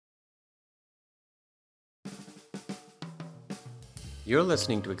You're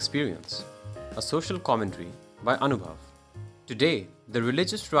listening to Experience, a social commentary by Anubhav. Today, the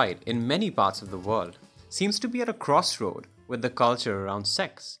religious right in many parts of the world seems to be at a crossroad with the culture around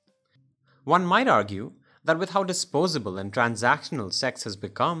sex. One might argue that with how disposable and transactional sex has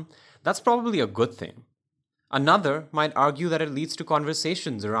become, that's probably a good thing. Another might argue that it leads to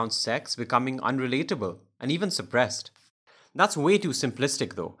conversations around sex becoming unrelatable and even suppressed. That's way too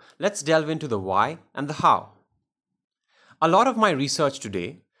simplistic though. Let's delve into the why and the how. A lot of my research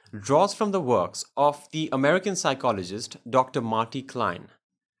today draws from the works of the American psychologist Dr. Marty Klein.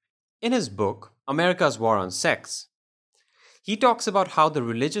 In his book, America's War on Sex, he talks about how the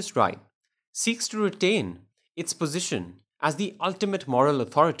religious right seeks to retain its position as the ultimate moral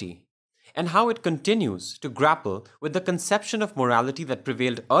authority and how it continues to grapple with the conception of morality that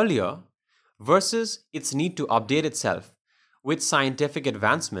prevailed earlier versus its need to update itself with scientific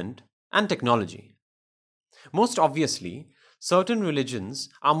advancement and technology. Most obviously, certain religions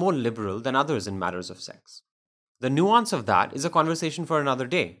are more liberal than others in matters of sex. The nuance of that is a conversation for another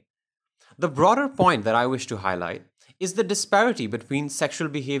day. The broader point that I wish to highlight is the disparity between sexual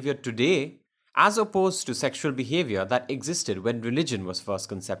behavior today as opposed to sexual behavior that existed when religion was first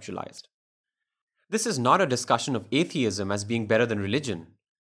conceptualized. This is not a discussion of atheism as being better than religion,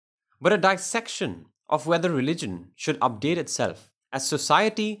 but a dissection of whether religion should update itself as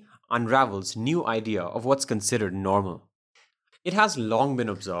society unravels new idea of what's considered normal. It has long been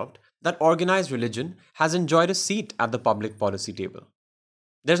observed that organized religion has enjoyed a seat at the public policy table.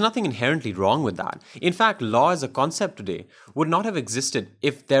 There's nothing inherently wrong with that. In fact, law as a concept today would not have existed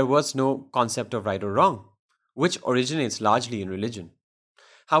if there was no concept of right or wrong, which originates largely in religion.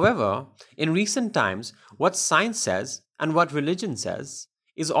 However, in recent times, what science says and what religion says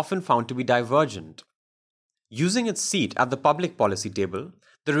is often found to be divergent. Using its seat at the public policy table,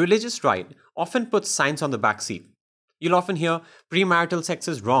 the religious right often puts science on the back seat. You'll often hear premarital sex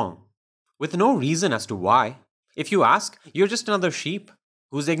is wrong, with no reason as to why. If you ask, you're just another sheep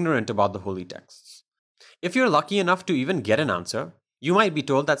who's ignorant about the holy texts. If you're lucky enough to even get an answer, you might be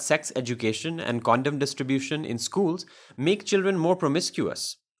told that sex education and condom distribution in schools make children more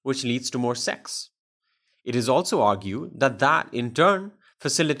promiscuous, which leads to more sex. It is also argued that in turn,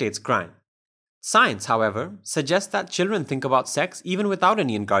 facilitates crime. Science, however, suggests that children think about sex even without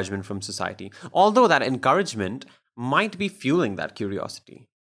any encouragement from society, although that encouragement might be fueling that curiosity.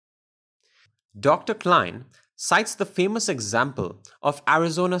 Dr. Klein cites the famous example of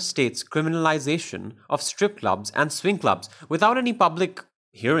Arizona State's criminalization of strip clubs and swing clubs without any public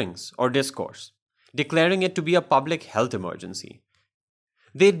hearings or discourse, declaring it to be a public health emergency.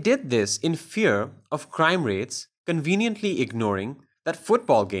 They did this in fear of crime rates, conveniently ignoring that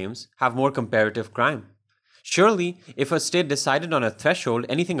football games have more comparative crime. Surely, if a state decided on a threshold,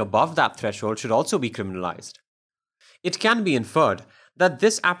 anything above that threshold should also be criminalized. It can be inferred that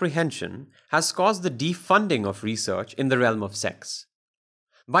this apprehension has caused the defunding of research in the realm of sex.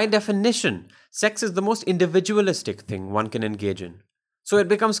 By definition, sex is the most individualistic thing one can engage in. So it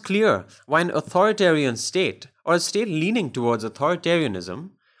becomes clear why an authoritarian state, or a state leaning towards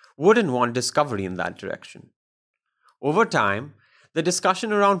authoritarianism, wouldn't want discovery in that direction. Over time, the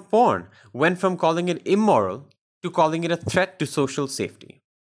discussion around porn went from calling it immoral to calling it a threat to social safety.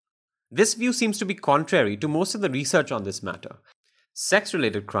 This view seems to be contrary to most of the research on this matter.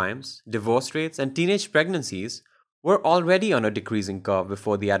 Sex-related crimes, divorce rates, and teenage pregnancies were already on a decreasing curve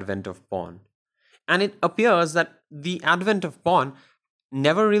before the advent of porn. And it appears that the advent of porn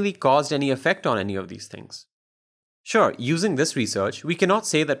never really caused any effect on any of these things. Sure, using this research, we cannot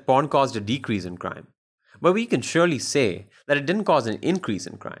say that porn caused a decrease in crime. But we can surely say that it didn't cause an increase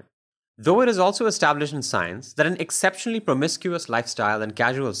in crime. Though it is also established in science that an exceptionally promiscuous lifestyle and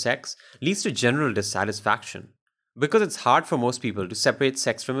casual sex leads to general dissatisfaction, because it's hard for most people to separate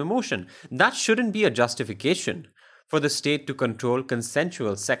sex from emotion. That shouldn't be a justification for the state to control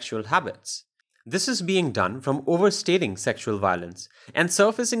consensual sexual habits. This is being done from overstating sexual violence and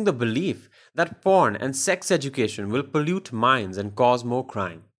surfacing the belief that porn and sex education will pollute minds and cause more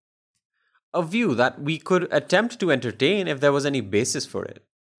crime. A view that we could attempt to entertain if there was any basis for it.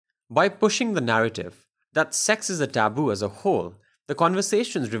 By pushing the narrative that sex is a taboo as a whole, the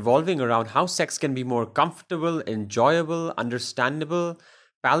conversations revolving around how sex can be more comfortable, enjoyable, understandable,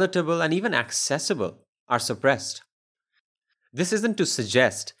 palatable, and even accessible are suppressed. This isn't to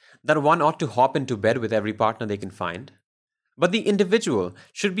suggest that one ought to hop into bed with every partner they can find, but the individual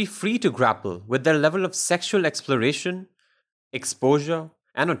should be free to grapple with their level of sexual exploration, exposure,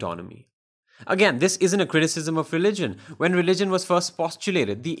 and autonomy. Again, this isn't a criticism of religion. When religion was first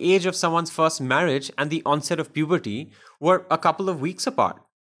postulated, the age of someone's first marriage and the onset of puberty were a couple of weeks apart.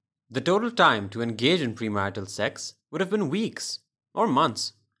 The total time to engage in premarital sex would have been weeks, or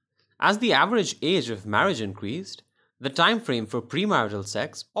months. As the average age of marriage increased, the time frame for premarital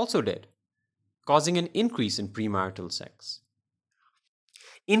sex also did, causing an increase in premarital sex.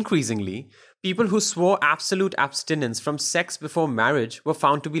 Increasingly, people who swore absolute abstinence from sex before marriage were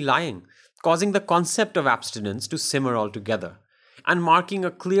found to be lying, causing the concept of abstinence to simmer altogether, and marking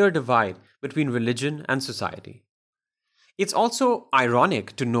a clear divide between religion and society. It's also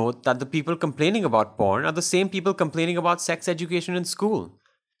ironic to note that the people complaining about porn are the same people complaining about sex education in school.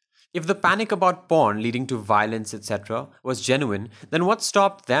 If the panic about porn leading to violence, etc., was genuine, then what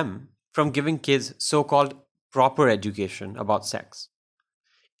stopped them from giving kids so called proper education about sex?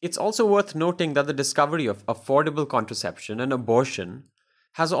 It's also worth noting that the discovery of affordable contraception and abortion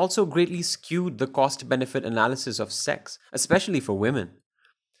has also greatly skewed the cost benefit analysis of sex, especially for women.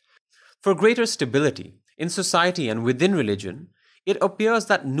 For greater stability in society and within religion, it appears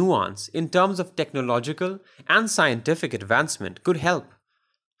that nuance in terms of technological and scientific advancement could help.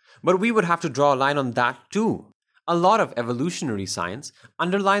 But we would have to draw a line on that too. A lot of evolutionary science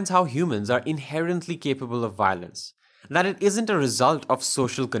underlines how humans are inherently capable of violence, that it isn't a result of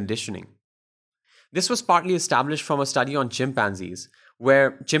social conditioning. This was partly established from a study on chimpanzees,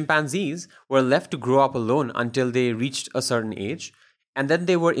 where chimpanzees were left to grow up alone until they reached a certain age, and then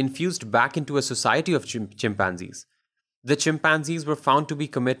they were infused back into a society of chimpanzees. The chimpanzees were found to be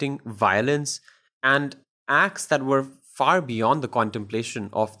committing violence and acts that were far beyond the contemplation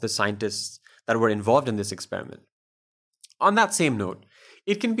of the scientists that were involved in this experiment. On that same note,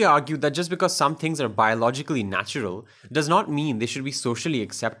 it can be argued that just because some things are biologically natural does not mean they should be socially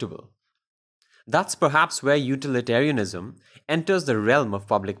acceptable. That's perhaps where utilitarianism enters the realm of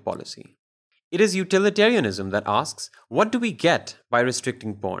public policy. It is utilitarianism that asks, what do we get by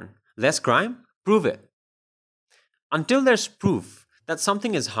restricting porn? Less crime? Prove it. Until there's proof that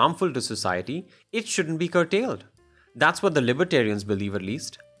something is harmful to society, it shouldn't be curtailed. That's what the libertarians believe, at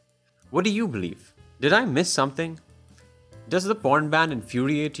least. What do you believe? Did I miss something? Does the porn ban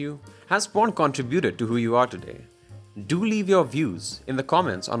infuriate you? Has porn contributed to who you are today? Do leave your views in the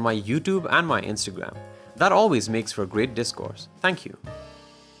comments on my YouTube and my Instagram. That always makes for great discourse. Thank you.